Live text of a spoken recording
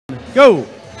Go.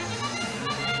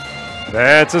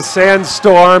 That's a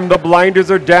sandstorm. The blinders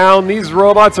are down. These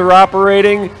robots are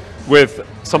operating with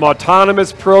some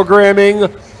autonomous programming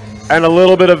and a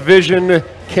little bit of vision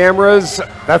cameras.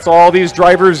 That's all these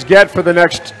drivers get for the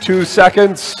next 2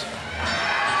 seconds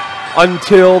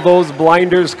until those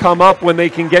blinders come up when they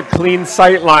can get clean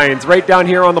sight lines. Right down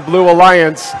here on the Blue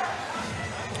Alliance,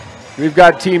 we've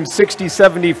got team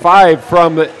 6075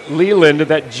 from Leland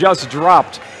that just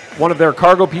dropped one of their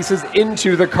cargo pieces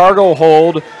into the cargo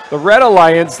hold. The Red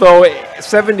Alliance, though,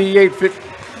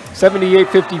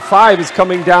 7855 is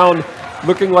coming down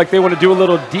looking like they want to do a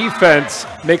little defense,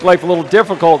 make life a little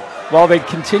difficult while they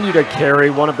continue to carry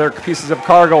one of their pieces of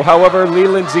cargo. However,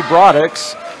 Leland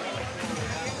Robotics,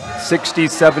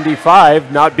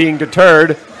 6075, not being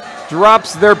deterred,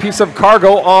 drops their piece of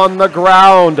cargo on the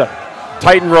ground.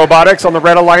 Titan Robotics on the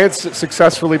Red Alliance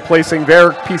successfully placing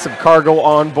their piece of cargo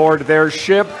on board their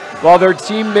ship, while their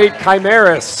teammate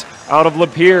Chimeras out of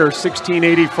Lapeer,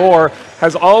 1684,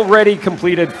 has already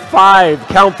completed 5,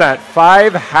 count that,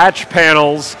 5 hatch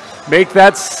panels. Make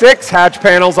that 6 hatch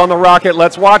panels on the rocket.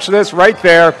 Let's watch this right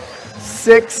there.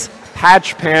 6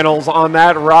 hatch panels on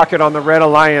that rocket on the Red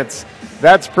Alliance.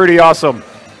 That's pretty awesome.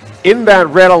 In that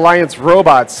Red Alliance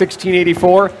robot,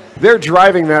 1684, they're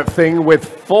driving that thing with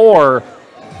 4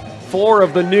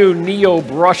 of the new Neo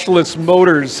brushless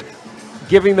motors,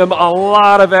 giving them a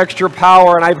lot of extra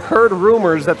power. And I've heard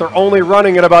rumors that they're only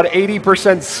running at about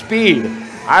 80% speed.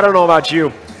 I don't know about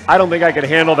you. I don't think I could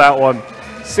handle that one.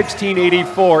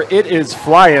 1684, it is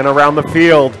flying around the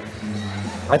field.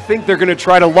 I think they're going to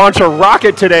try to launch a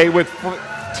rocket today with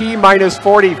T-minus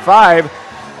 45.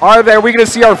 Are we going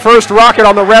to see our first rocket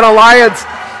on the Red Alliance?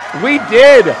 We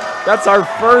did. That's our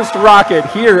first rocket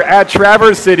here at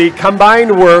Traverse City.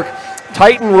 Combined work,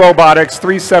 Titan Robotics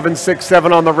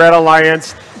 3767 on the Red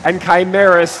Alliance and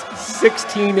Chimeras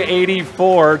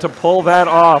 1684 to pull that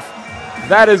off.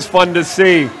 That is fun to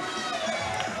see.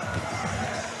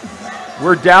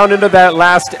 We're down into that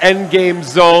last endgame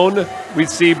zone. We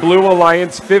see Blue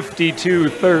Alliance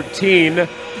 5213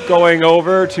 going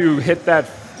over to hit that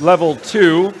level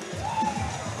 2.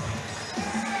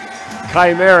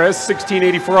 Chimeras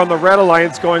 1684 on the Red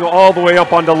Alliance going all the way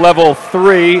up onto level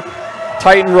 3.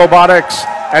 Titan Robotics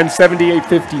and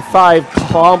 7855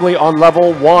 calmly on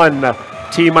level 1.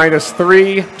 T-minus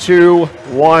 3, 2,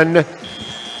 1,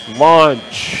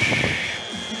 launch.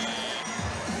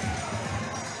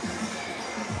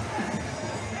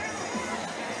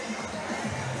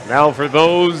 Now for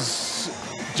those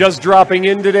just dropping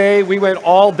in today, we went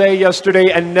all day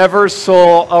yesterday and never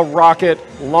saw a rocket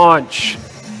launch.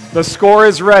 The score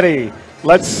is ready.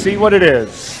 Let's see what it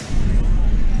is.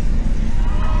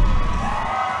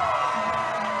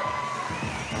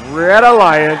 Red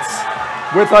Alliance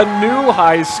with a new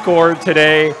high score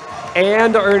today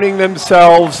and earning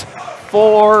themselves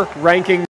 4 ranking